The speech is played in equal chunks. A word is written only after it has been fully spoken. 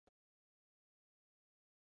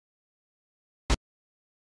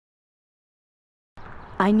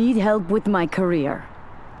I need help with my career.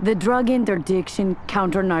 The drug interdiction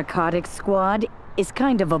counter-narcotics squad is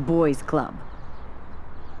kind of a boys' club.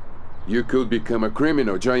 You could become a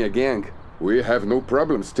criminal, join a gang. We have no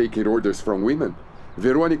problems taking orders from women.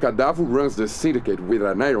 Veronica Davo runs the syndicate with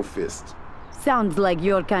an iron fist. Sounds like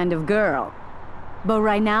your kind of girl. But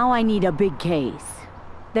right now I need a big case.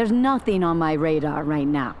 There's nothing on my radar right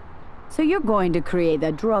now. So you're going to create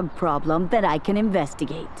a drug problem that I can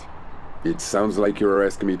investigate. It sounds like you're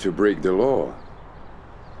asking me to break the law.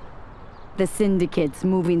 The syndicate's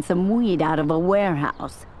moving some weed out of a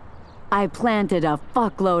warehouse. I planted a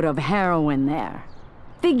fuckload of heroin there.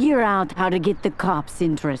 Figure out how to get the cops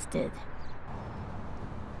interested.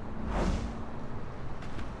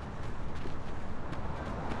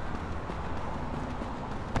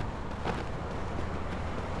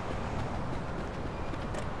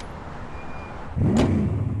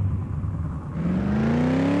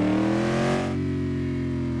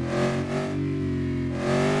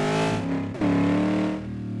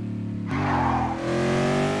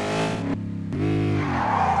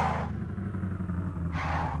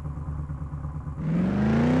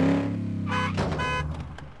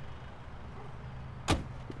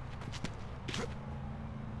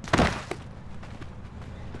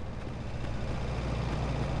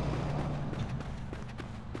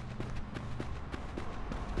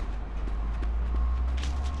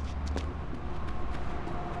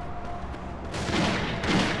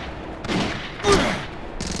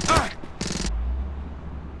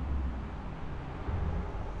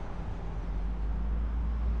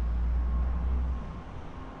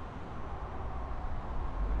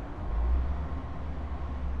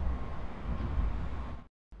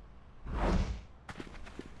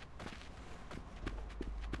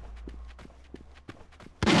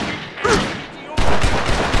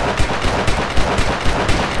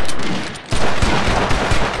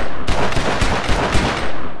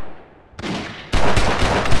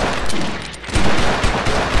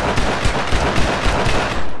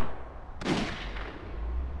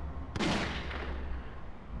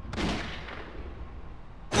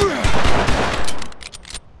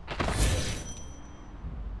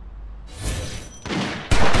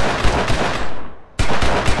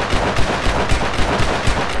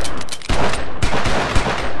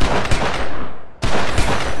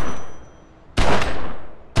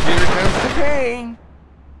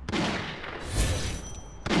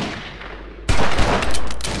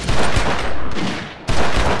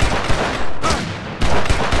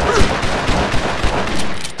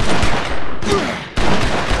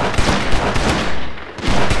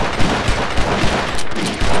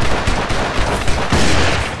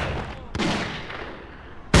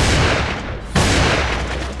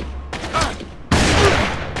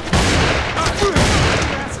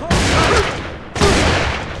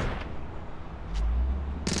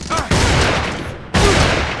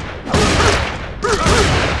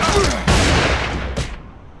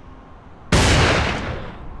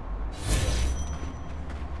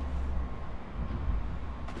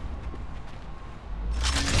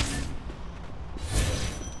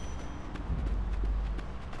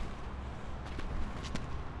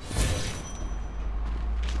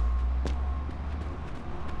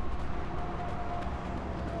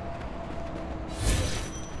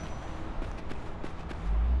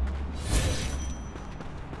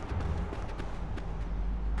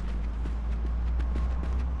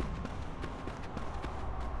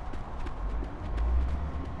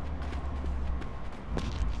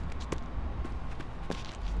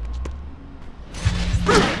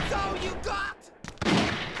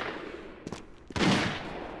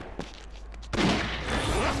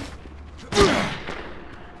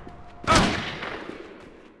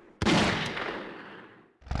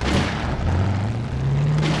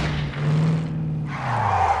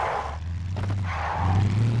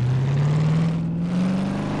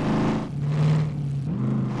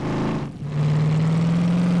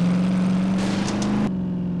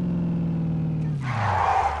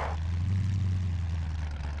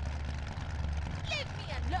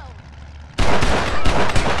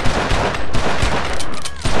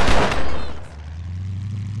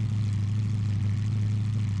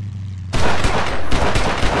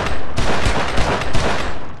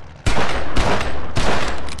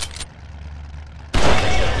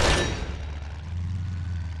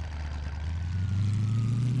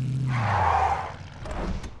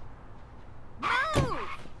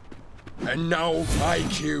 And now I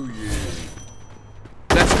kill you.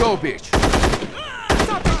 Let's go, bitch!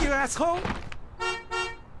 Stop it, you asshole!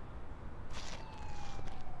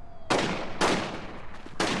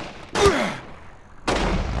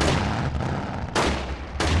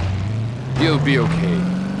 You'll be okay.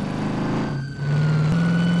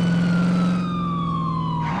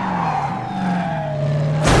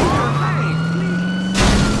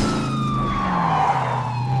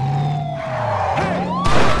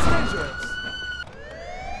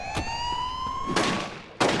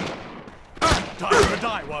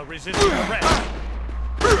 Die while resisting arrest.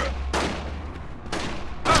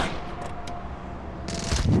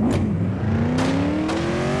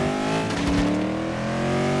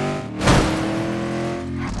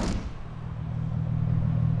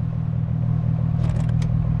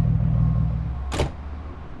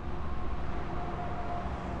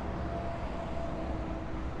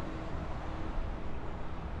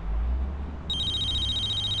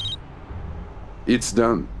 It's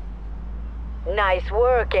done. Nice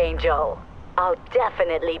work, Angel. I'll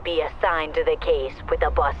definitely be assigned to the case with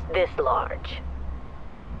a bust this large.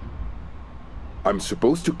 I'm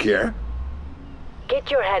supposed to care?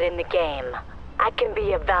 Get your head in the game. I can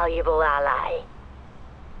be a valuable ally.